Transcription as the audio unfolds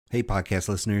Hey, podcast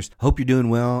listeners. Hope you're doing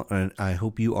well, and I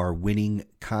hope you are winning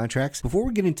contracts. Before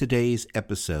we get into today's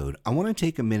episode, I want to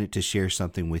take a minute to share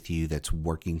something with you that's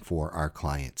working for our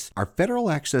clients. Our Federal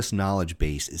Access knowledge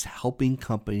base is helping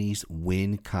companies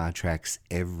win contracts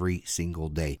every single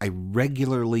day. I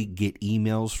regularly get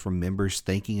emails from members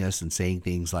thanking us and saying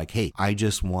things like, hey, I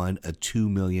just won a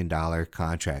 $2 million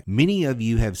contract. Many of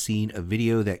you have seen a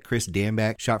video that Chris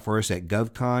Danback shot for us at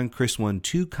GovCon. Chris won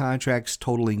 2 contracts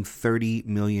totaling $30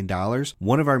 million.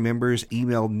 One of our members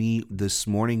emailed me this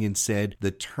morning and said, the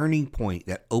turning point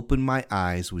that opened my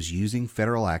eyes was using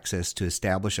Federal Access to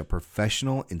establish a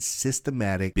professional and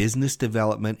systematic business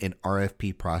development and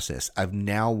RFP process. I've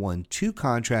now won 2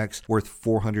 contracts worth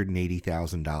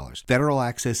 $480,000. Federal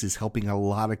Access is helping a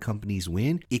lot of companies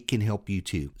win. It can help you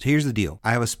too. So here's the deal.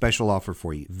 I have a special offer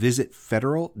for you. Visit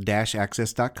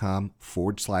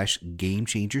federal-access.com/game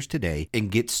changers today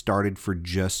and get started for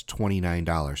just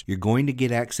 $29. You're going to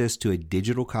get access to a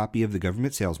digital copy of the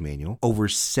Government Sales Manual, over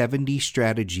 70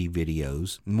 strategy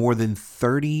videos, more than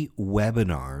 30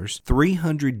 webinars,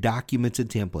 300 documents and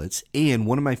templates, and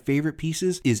one of my favorite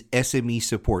pieces is SME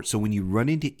support. So when you run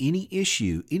into any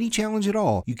issue, any challenge at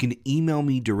all, you can email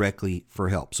me directly for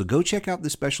help. So go check out the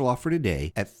special offer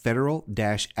today at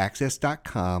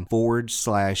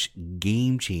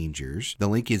federal-access.com/game changers. The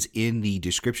link is in the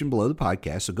description below the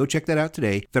podcast. So go check that out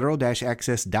today,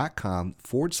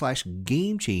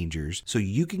 federal-access.com/game changers, so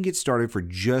you can get started for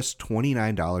just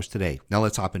 $29 today. Now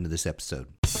let's hop into this episode.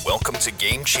 Welcome to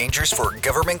Game Changers for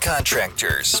Government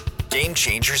Contractors. Game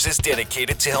Changers is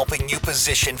dedicated to helping you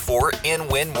position for and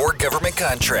win more government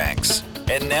contracts.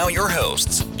 And now your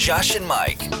hosts, Josh and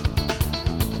Mike.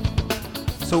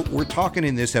 So we're talking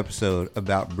in this episode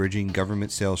about bridging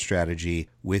government sales strategy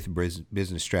with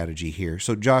business strategy here.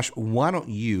 So Josh, why don't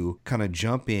you kind of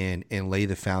jump in and lay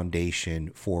the foundation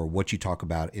for what you talk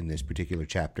about in this particular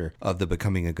chapter of the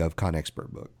Becoming a GovCon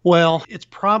Expert book? Well, it's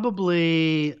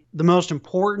probably the most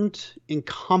important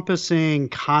encompassing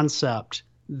concept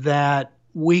that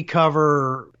we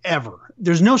cover ever.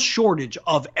 There's no shortage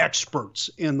of experts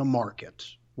in the market,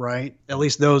 right? At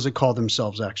least those that call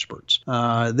themselves experts.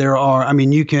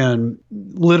 You can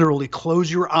literally close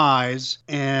your eyes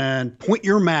and point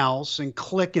your mouse and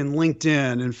click in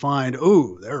LinkedIn and find,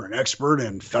 oh, they're an expert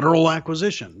in federal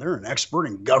acquisition. They're an expert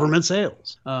in government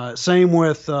sales. Same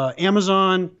with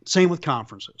Amazon, same with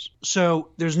conferences. So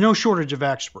there's no shortage of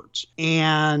experts.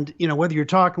 And, whether you're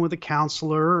talking with a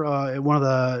counselor at one of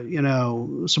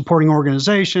the, supporting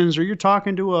organizations, or you're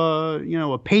talking to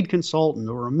a paid consultant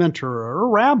or a mentor or a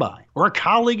rabbi or a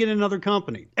colleague in another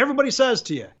company, everybody says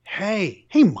to you, hey,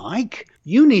 Mike,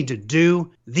 you need to do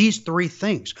these 3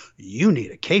 things. You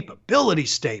need a capability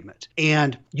statement,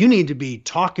 and you need to be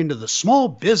talking to the small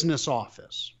business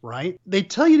office, right? They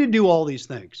tell you to do all these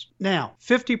things. Now,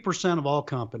 50% of all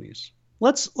companies,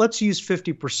 let's use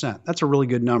 50%. That's a really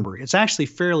good number. It's actually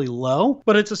fairly low,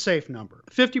 but it's a safe number.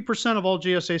 50% of all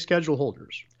GSA schedule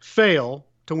holders fail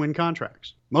to win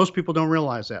contracts. Most people don't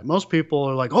realize that. Most people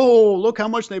are like, oh, look how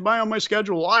much they buy on my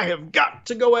schedule. I have got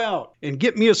to go out and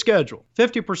get me a schedule.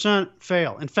 50%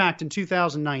 fail. In fact, in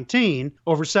 2019,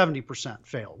 over 70%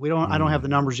 fail. I don't have the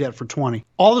numbers yet for 20.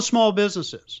 All the small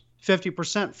businesses,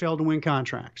 50% failed to win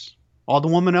contracts. All the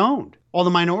woman-owned, all the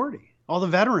minority, all the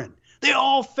veteran, they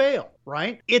all fail,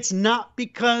 right? It's not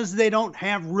because they don't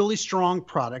have really strong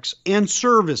products and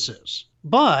services.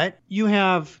 But you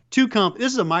have 2 companies.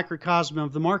 This is a microcosm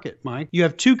of the market, Mike. You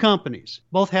have 2 companies.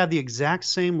 Both have the exact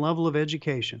same level of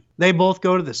education. They both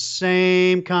go to the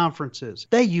same conferences.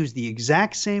 They use the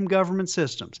exact same government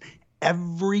systems.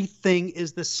 Everything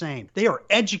is the same. They are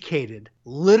educated,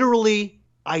 literally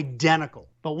identical.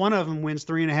 But one of them wins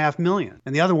 $3.5 million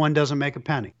and the other one doesn't make a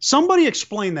penny. Somebody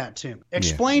explain that to me.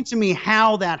 Explain to me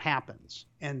how that happens.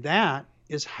 And that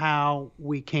is how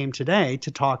we came today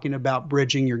to talking about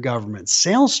bridging your government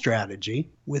sales strategy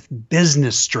with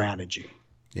business strategy.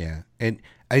 Yeah. And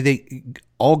I think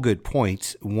all good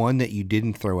points. One that you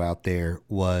didn't throw out there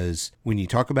was when you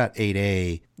talk about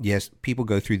 8A, yes, people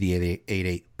go through the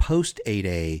 8A. Post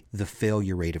 8A, the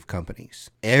failure rate of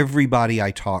companies. Everybody I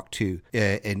talk to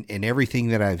and everything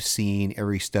that I've seen,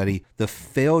 every study, the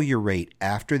failure rate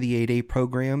after the 8A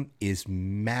program is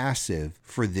massive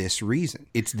for this reason.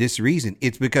 It's this reason.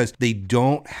 It's because they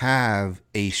don't have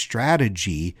a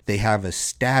strategy. They have a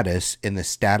status, and the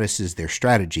status is their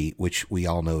strategy, which we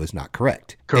all know is not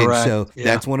correct. Correct. And so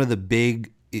that's one of the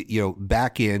big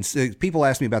back ends. People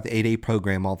ask me about the 8A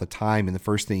program all the time, and the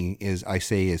first thing I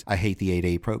say is, I hate the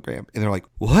 8A program. And they're like,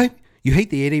 what? You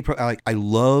hate the 8A program? I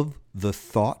love the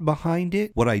thought behind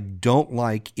it. What I don't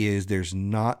like is there's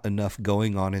not enough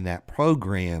going on in that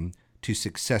program to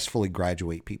successfully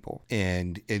graduate people.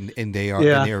 And they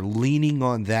are leaning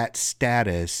on that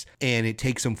status, and it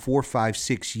takes them 4, 5,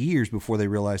 6 years before they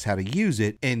realize how to use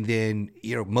it. And then,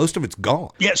 most of it's gone.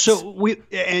 Yeah. So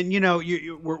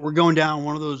we're going down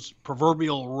one of those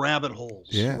proverbial rabbit holes,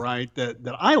 right?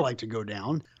 That I like to go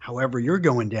down. However, you're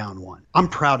going down one. I'm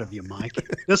proud of you, Mike.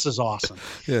 This is awesome.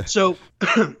 Yeah. So,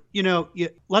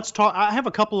 let's talk. I have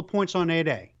a couple of points on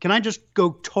 8A. Can I just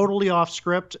go totally off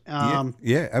script?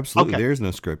 Yeah, absolutely. Okay. There's no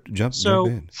script. Jump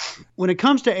in. When it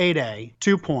comes to 8A,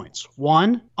 2 points.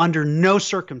 One, under no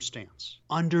circumstance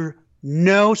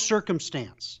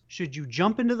should you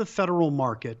jump into the federal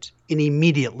market and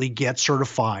immediately get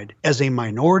certified as a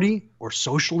minority or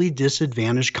socially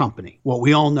disadvantaged company. What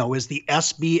we all know is the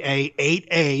SBA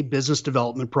 8A Business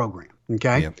Development Program.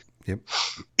 Okay? Yep.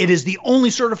 It is the only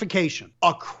certification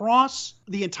across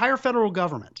the entire federal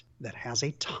government that has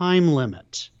a time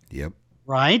limit. Yep.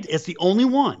 Right? It's the only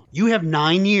one. You have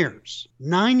 9 years.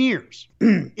 9 years.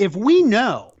 If we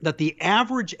know that the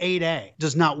average 8A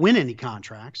does not win any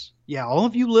contracts, all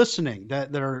of you listening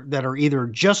that are either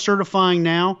just certifying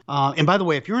now, and by the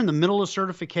way, if you're in the middle of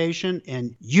certification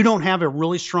and you don't have a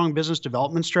really strong business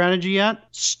development strategy yet,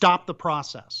 stop the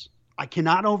process. I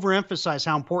cannot overemphasize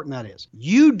how important that is.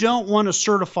 You don't want to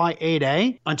certify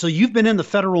 8A until you've been in the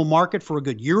federal market for a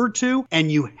good year or two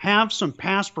and you have some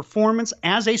past performance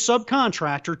as a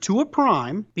subcontractor to a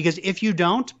prime, because if you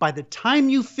don't, by the time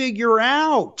you figure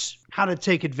out how to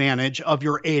take advantage of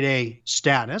your 8A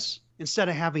status, instead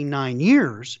of having 9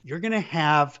 years, you're going to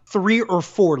have 3 or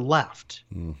 4 left.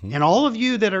 Mm-hmm. And all of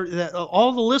you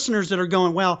all the listeners that are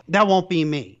going, well, that won't be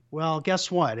me. Well, guess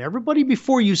what? Everybody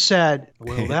before you said,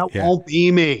 well, that won't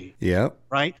be me. Yep.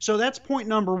 Right? So that's point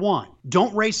number 1.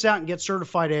 Don't race out and get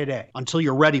certified 8A until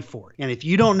you're ready for it. And if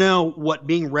you don't know what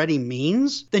being ready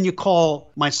means, then you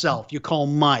call myself, you call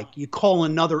Mike, you call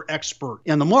another expert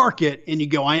in the market, and you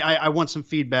go, I want some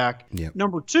feedback. Yep.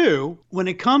 Number 2, when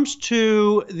it comes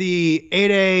to the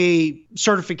 8A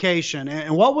certification,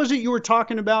 and what was it you were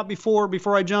talking about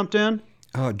before I jumped in?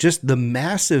 Just the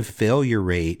massive failure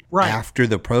rate after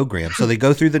the program. So they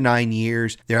go through the 9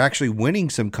 years, they're actually winning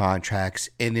some contracts,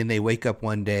 and then they wake up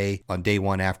one day on day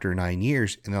 1 after 9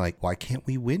 years, and they're like, why can't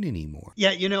we win anymore?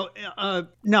 Yeah,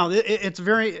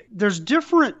 there's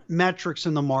different metrics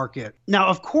in the market. Now,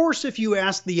 of course, if you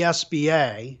ask the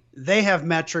SBA, they have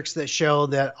metrics that show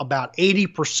that about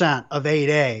 80% of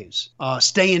 8As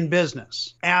stay in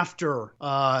business after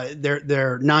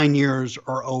their 9 years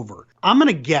are over. I'm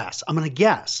going to guess.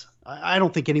 I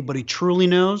don't think anybody truly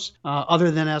knows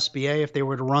other than SBA if they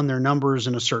were to run their numbers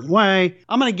in a certain way.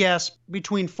 I'm going to guess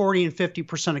between 40 and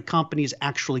 50% of companies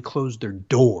actually close their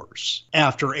doors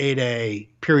after 8A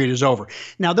period is over.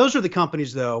 Now, those are the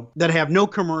companies, though, that have no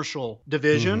commercial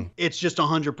division. Mm-hmm. It's just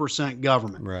 100%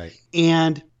 government. Right.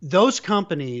 And those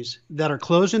companies that are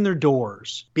closing their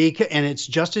doors, and it's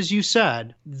just as you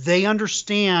said, they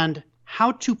understand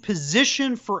how to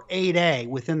position for 8A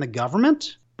within the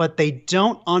government, but they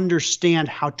don't understand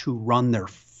how to run their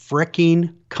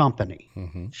fricking company.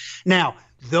 Mm-hmm. Now,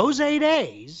 those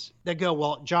 8As that go,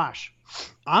 well, Josh,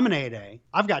 I'm an 8A.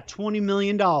 I've got $20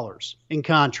 million in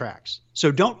contracts. So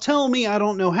don't tell me I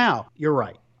don't know how. You're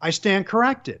right. I stand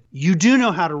corrected. You do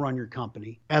know how to run your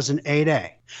company as an 8A.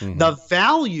 Mm-hmm. The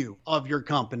value of your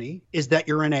company is that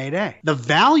you're an 8A. The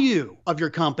value of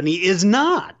your company is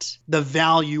not the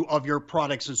value of your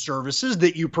products and services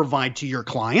that you provide to your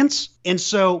clients. And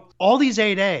so all these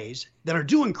 8As that are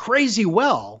doing crazy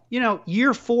well,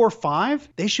 year 4 or 5,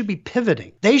 they should be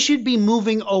pivoting. They should be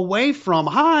moving away from,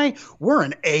 hi, we're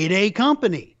an 8A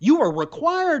company. You are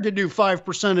required to do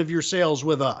 5% of your sales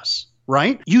with us.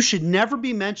 Right? You should never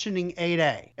be mentioning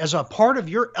 8A as a part of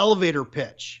your elevator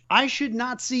pitch. I should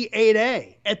not see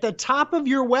 8A at the top of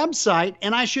your website,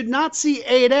 and I should not see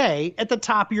 8A at the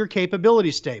top of your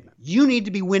capability statement. You need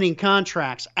to be winning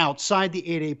contracts outside the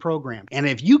 8A program. And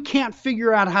if you can't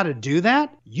figure out how to do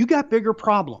that, you got bigger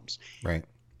problems. Right.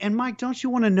 And Mike, don't you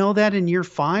want to know that in year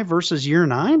 5 versus year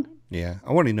 9? Yeah,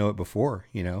 I want to know it before,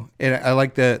 And I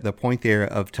like the point there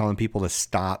of telling people to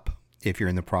stop if you're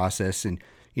in the process. And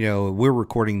we're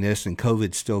recording this and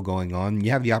COVID's still going on.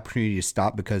 You have the opportunity to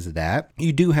stop because of that.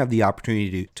 You do have the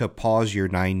opportunity to pause your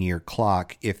 9-year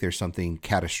clock if there's something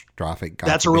catastrophic.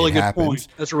 That's a really good point.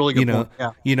 That's a really good point.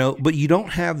 Yeah. But you don't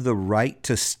have the right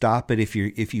to stop it if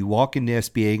you walk into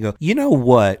SBA and go, you know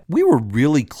what? We were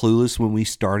really clueless when we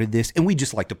started this, and we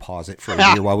just like to pause it for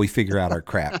a year while we figure out our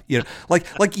crap. You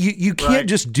can't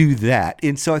just do that.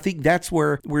 And so I think that's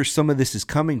where some of this is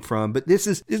coming from. But this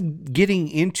is getting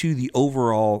into the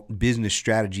overall overall business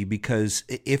strategy, because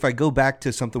if I go back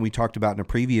to something we talked about in a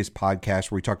previous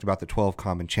podcast where we talked about the 12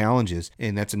 common challenges,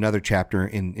 and that's another chapter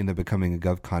in the Becoming a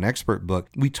GovCon Expert book,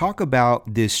 we talk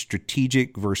about this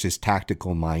strategic versus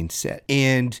tactical mindset.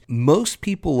 And most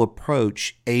people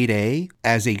approach 8A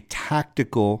as a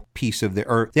tactical piece of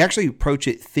or they actually approach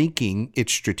it thinking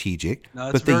it's strategic,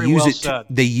 but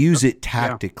they use it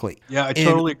tactically. Yeah, I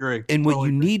totally agree. And what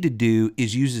you need to do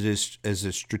is use it as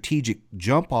a strategic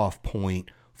jump off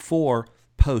point for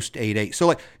post 8A. So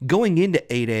like going into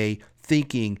 8A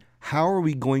thinking, how are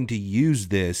we going to use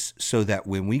this so that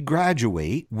when we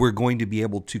graduate, we're going to be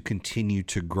able to continue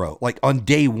to grow? Like on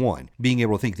day one, being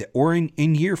able to think that, or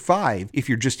in year 5, if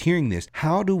you're just hearing this,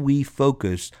 how do we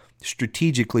focus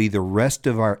strategically the rest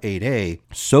of our 8A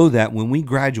so that when we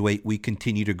graduate, we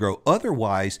continue to grow?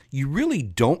 Otherwise, you really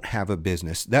don't have a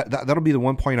business. That'll be the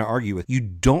one point I argue with. You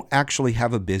don't actually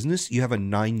have a business. You have a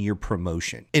 9-year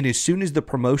promotion. And as soon as the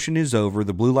promotion is over,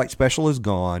 the blue light special is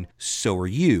gone, so are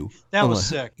you. That was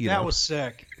sick. That was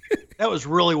sick. That was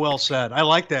really well said. I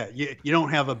like that. You don't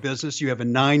have a business. You have a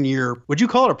 9-year, would you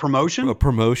call it a promotion? A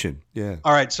promotion, yeah.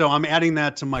 All right, so I'm adding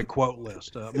that to my quote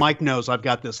list. Mike knows I've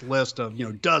got this list of,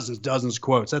 dozens of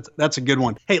quotes. That's a good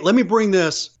one. Hey, let me bring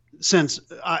this, since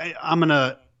I'm going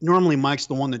to, normally Mike's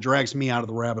the one that drags me out of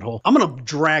the rabbit hole. I'm going to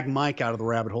drag Mike out of the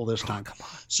rabbit hole this time.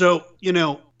 So,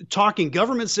 talking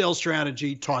government sales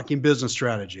strategy, talking business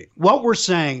strategy. What we're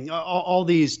saying, all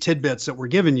these tidbits that we're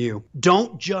giving you,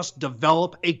 don't just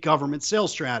develop a government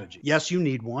sales strategy. Yes, you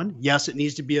need one. Yes, it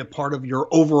needs to be a part of your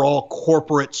overall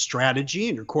corporate strategy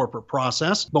and your corporate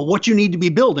process. But what you need to be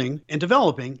building and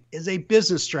developing is a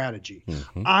business strategy.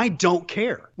 Mm-hmm. I don't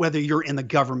care whether you're in the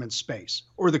government space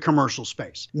or the commercial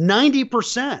space.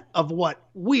 90% of what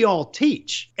we all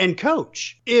teach and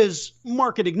coach is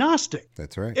market agnostic.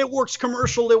 That's right. It works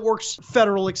commercial, it works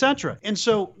federal, etc. And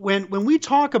so when we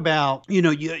talk about, you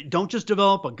don't just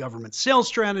develop a government sales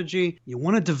strategy, you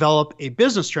want to develop a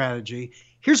business strategy.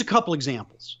 Here's a couple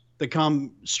examples that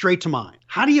come straight to mind.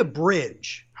 How do you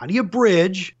bridge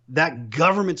that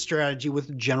government strategy with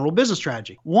the general business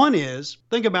strategy? One is,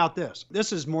 think about this.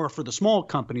 This is more for the small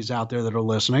companies out there that are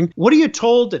listening. What are you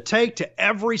told to take to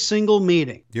every single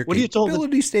meeting? Your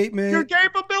capability statement. Your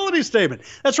capability statement.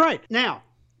 That's right. Now,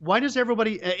 why does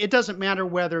everybody, it doesn't matter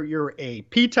whether you're a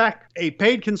PTech, a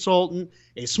paid consultant,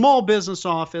 a small business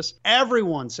office,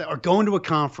 everyone or going to a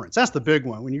conference. That's the big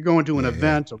one. When you're going to an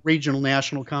event, a regional,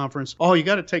 national conference, you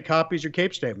got to take copies of your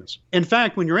CAPE statements. In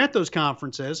fact, when you're at those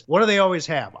conferences, what do they always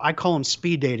have? I call them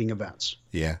speed dating events.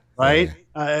 Yeah. Right?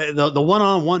 Yeah. The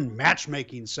one-on-one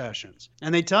matchmaking sessions.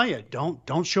 And they tell you,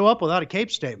 don't show up without a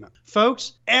CAPE statement.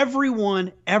 Folks,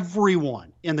 everyone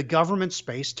in the government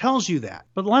space tells you that.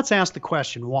 But let's ask the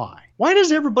question, why? Why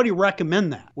does everybody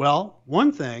recommend that? Well,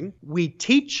 one thing, we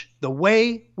teach the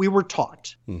way we were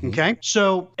taught. Mm-hmm. Okay?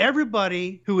 So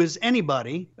everybody who is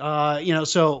anybody,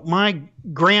 so my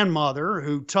grandmother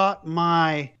who taught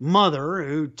my mother,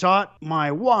 who taught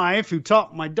my wife, who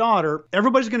taught my daughter,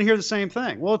 everybody's going to hear the same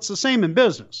thing. Well, it's the same in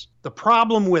business. The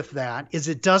problem with that is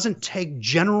it doesn't take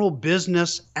general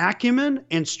business acumen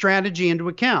and strategy into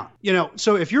account.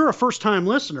 So if you're a first-time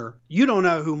listener, you don't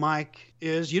know who Mike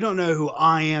is, you don't know who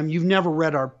I am, you've never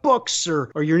read our books,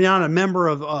 or you're not a member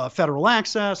of Federal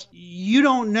Access, you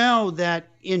don't know that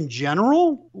in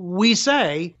general, we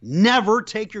say never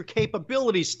take your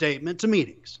capability statement to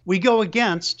meetings. We go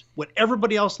against what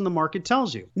everybody else in the market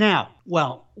tells you. Now,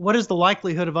 what is the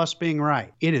likelihood of us being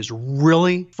right? It is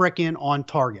really frickin' on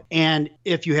target. And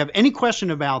if you have any question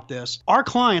about this, our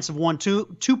clients have won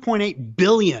 $2.8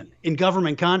 billion in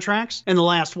government contracts in the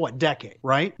last, decade,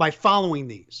 right? By following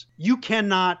these. You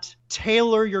cannot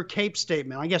tailor your CAPE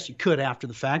statement. I guess you could after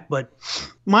the fact, but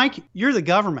Mike, you're the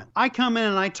government. I come in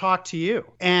and I talk to you,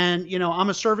 and I'm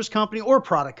a service company or a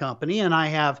product company, and I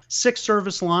have 6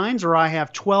 service lines, or I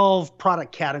have 12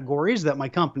 product categories that my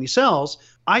company sells.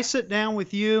 I sit down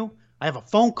with you, I have a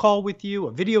phone call with you,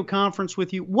 a video conference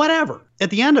with you, whatever. At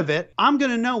the end of it, I'm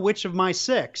going to know which of my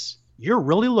 6 you're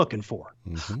really looking for.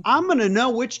 Mm-hmm. I'm going to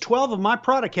know which 12 of my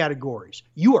product categories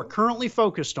you are currently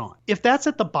focused on. If that's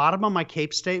at the bottom of my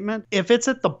CAPE statement, if it's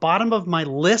at the bottom of my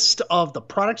list of the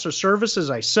products or services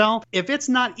I sell, if it's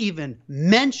not even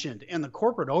mentioned in the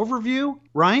corporate overview,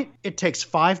 right? It takes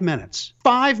 5 minutes.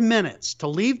 5 minutes to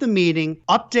leave the meeting,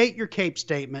 update your CAPE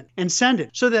statement, and send it,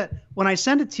 so that when I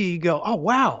send it to you, you go, oh,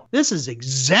 wow, this is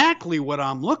exactly what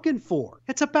I'm looking for.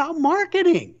 It's about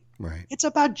marketing. Right. It's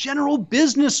about general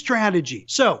business strategy.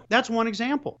 So that's one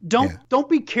example. Don't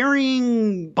be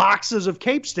carrying boxes of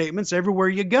CAPE statements everywhere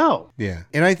you go. Yeah.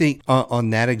 And I think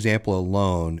on that example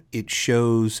alone, it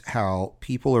shows how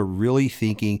people are really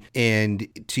thinking. And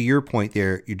to your point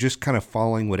there, you're just kind of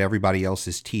following what everybody else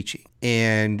is teaching.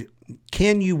 And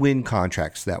can you win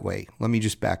contracts that way? Let me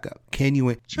just back up. Can you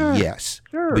win? Sure. Yes.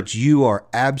 Sure. But you are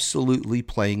absolutely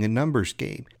playing a numbers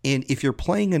game. And if you're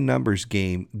playing a numbers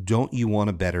game, don't you want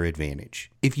a better advantage?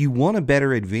 If you want a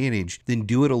better advantage, then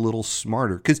do it a little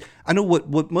smarter. Because I know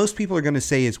what most people are going to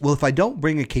say is, well, if I don't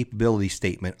bring a capability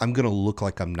statement, I'm going to look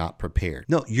like I'm not prepared.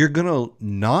 No, you're going to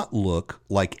not look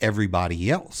like everybody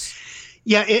else.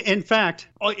 Yeah, in fact,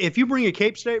 if you bring a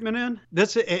CAPE statement in,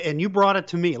 and you brought it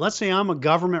to me, let's say I'm a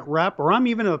government rep or I'm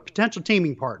even a potential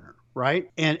teaming partner, right?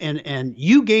 And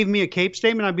you gave me a CAPE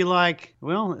statement, I'd be like,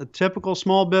 well, a typical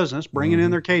small business bringing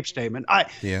in their CAPE statement.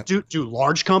 Do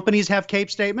large companies have CAPE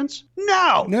statements?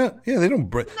 No. Yeah, they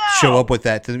don't show up with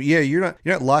that to them. Yeah, you're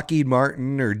not Lockheed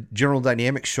Martin or General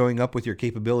Dynamics showing up with your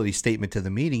capability statement to the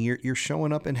meeting. You're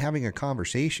showing up and having a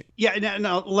conversation. Yeah,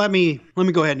 now let me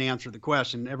go ahead and answer the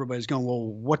question. Everybody's going, well,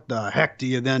 what the heck do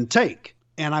you then take?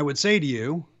 And I would say to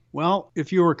you, well,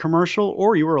 if you were commercial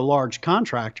or you were a large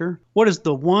contractor, what is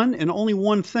the one and only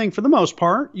one thing, for the most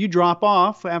part, you drop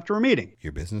off after a meeting?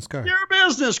 Your business card. Your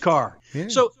business card. Yeah.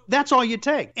 So that's all you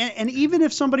take. And even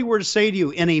if somebody were to say to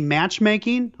you in a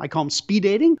matchmaking, I call them speed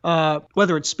dating,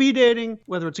 whether it's speed dating,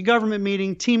 whether it's a government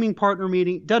meeting, teaming partner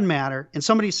meeting, doesn't matter. And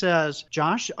somebody says,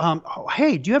 Josh,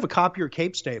 hey, do you have a copy of your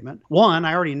CAPE statement? One,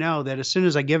 I already know that as soon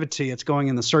as I give it to you, it's going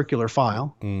in the circular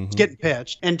file. Mm-hmm. It's getting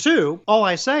pitched. And two, all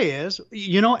I say is,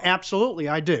 absolutely,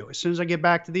 I do. As soon as I get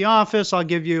back to the office, I'll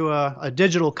give you a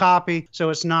digital copy so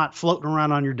it's not floating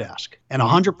around on your desk. And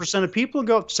 100% of people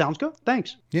go, sounds good,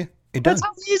 thanks. Yeah, that's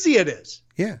how easy it is.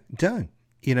 Yeah, done.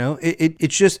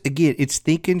 It's just, again, it's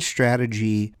thinking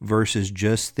strategy versus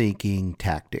just thinking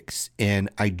tactics. And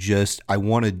I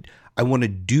want to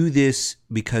do this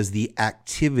because the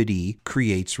activity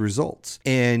creates results.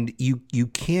 And you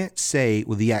can't say,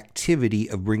 well, the activity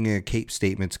of bringing a CAPE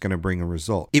statement is going to bring a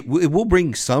result. It will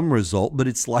bring some result, but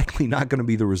it's likely not going to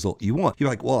be the result you want. You're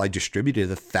like, well, I distributed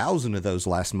 1,000 of those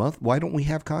last month. Why don't we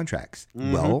have contracts?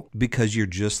 Mm-hmm. Well, because you're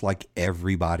just like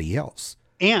everybody else.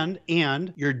 And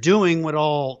you're doing what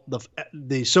all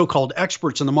the so-called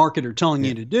experts in the market are telling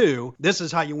you to do. This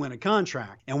is how you win a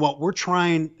contract. And what we're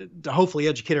trying to hopefully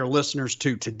educate our listeners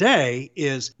to today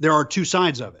is there are two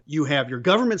sides of it. You have your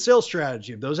government sales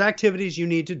strategy of those activities you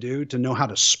need to do to know how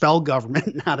to spell government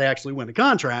and how to actually win a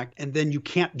contract. And then you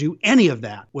can't do any of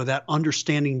that without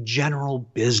understanding general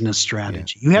business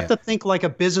strategy. You have to think like a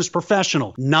business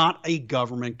professional, not a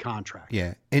government contractor.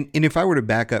 Yeah. And if I were to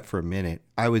back up for a minute,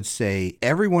 I would say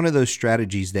every one of those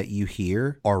strategies that you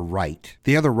hear are right.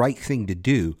 They are the right thing to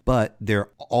do, but they're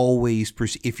always,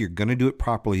 if you're going to do it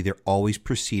properly, they're always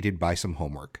preceded by some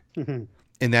homework. Mm-hmm.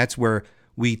 And that's where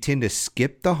we tend to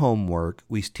skip the homework.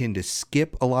 We tend to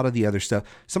skip a lot of the other stuff.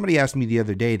 Somebody asked me the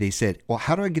other day, they said, well,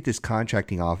 how do I get this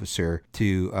contracting officer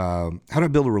to, how do I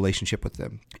build a relationship with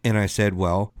them? And I said,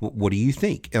 well, what do you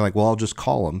think? And like, well, I'll just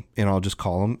call them and I'll just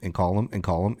call them and call them and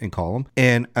call them and call them.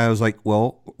 And I was like,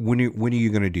 well, when are you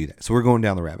going to do that? So we're going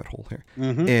down the rabbit hole here.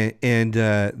 Mm-hmm. And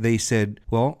they said,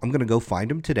 well, I'm going to go find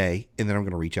them today and then I'm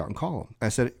going to reach out and call them. I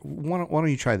said, why don't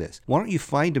you try this? Why don't you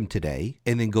find them today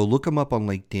and then go look them up on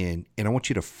LinkedIn, and I want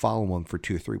you to follow them for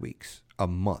 2 or 3 weeks, a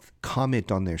month,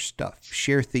 comment on their stuff,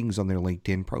 share things on their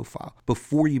LinkedIn profile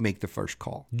before you make the first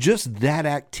call. Just that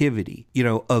activity,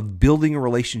 of building a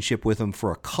relationship with them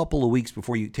for a couple of weeks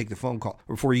before you take the phone call,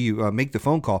 before you make the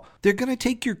phone call, they're going to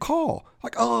take your call.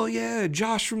 Like, oh yeah,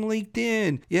 Josh from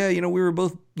LinkedIn. Yeah, we were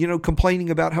both, complaining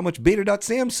about how much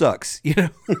beta.sam sucks,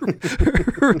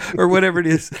 or whatever it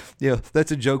is.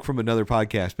 That's a joke from another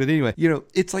podcast. But anyway,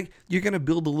 it's like you're going to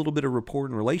build a little bit of rapport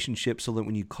and relationship so that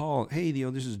when you call, hey,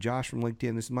 this is Josh from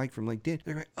LinkedIn, this is Mike from LinkedIn.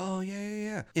 They're like, oh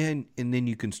yeah. And then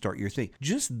you can start your thing.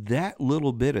 Just that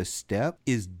little bit of step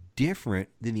is different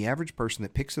than the average person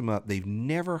that picks them up. They've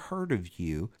never heard of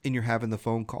you and you're having the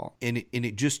phone call. And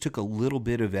it just took a little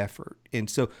bit of effort. And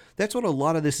so that's what a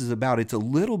lot of this is about. It's a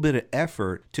little bit of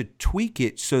effort to tweak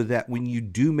it so that when you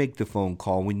do make the phone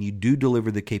call, when you do deliver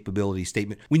the capability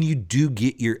statement, when you do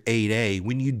get your 8A,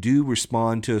 when you do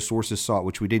respond to a source of SOT,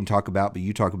 which we didn't talk about, but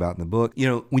you talk about in the book,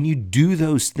 when you do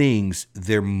those things,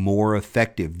 they're more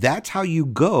effective. That's how you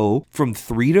go from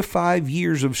 3 to 5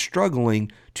 years of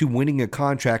struggling to winning a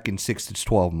contract in 6 to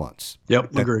 12 months.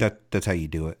 Yep, agreed. That's how you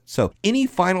do it. So any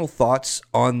final thoughts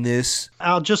on this?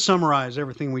 I'll just summarize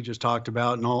everything we just talked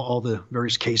about and all the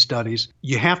various case studies.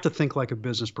 You have to think like a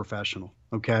business professional,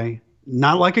 okay?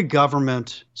 not like a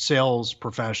government sales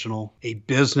professional, a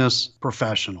business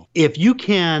professional. If you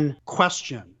can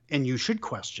question, and you should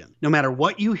question, no matter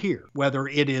what you hear, whether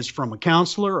it is from a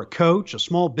counselor, a coach, a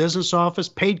small business office,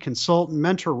 paid consultant,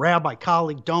 mentor, rabbi,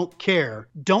 colleague, don't care.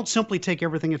 Don't simply take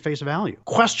everything at face value.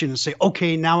 Question and say,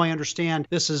 okay, now I understand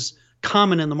this is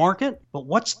common in the market, but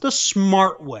what's the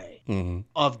smart way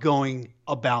of going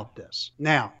about this?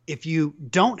 Now, if you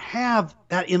don't have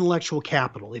that intellectual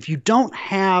capital, if you don't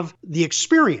have the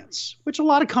experience, which a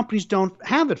lot of companies don't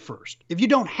have at first, if you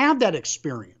don't have that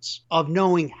experience of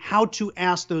knowing how to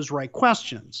ask those right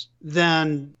questions,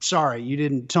 then sorry, you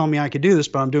didn't tell me I could do this,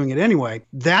 but I'm doing it anyway.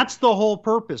 That's the whole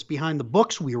purpose behind the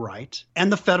books we write and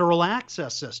the federal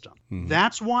access system.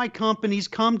 That's why companies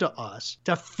come to us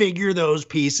to figure those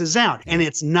pieces out. And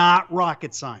it's not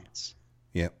rocket science.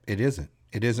 Yep, it isn't.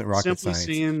 It isn't rocket Simply science.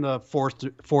 seeing the forest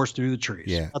through the trees.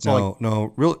 Yeah, That's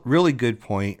really good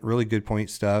point. Really good point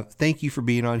stuff. Thank you for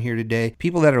being on here today.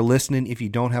 People that are listening, if you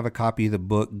don't have a copy of the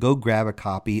book, go grab a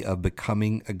copy of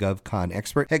Becoming a GovCon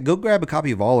Expert. Heck, go grab a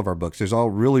copy of all of our books. There's all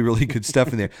really, really good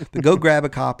stuff in there. But go grab a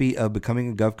copy of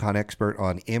Becoming a GovCon Expert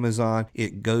on Amazon.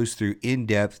 It goes through in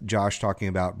depth, Josh talking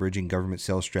about bridging government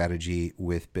sales strategy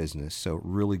with business. So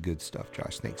really good stuff,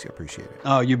 Josh. Thanks. I appreciate it.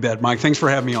 Oh, you bet, Mike. Thanks for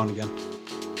having me on again.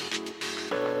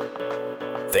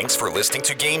 Thanks for listening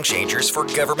to Game Changers for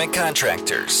Government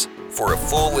Contractors. For a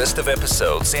full list of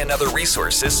episodes and other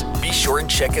resources, be sure and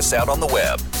check us out on the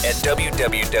web at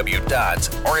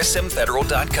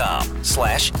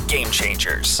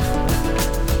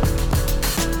www.rsmfederal.com/gamechangers.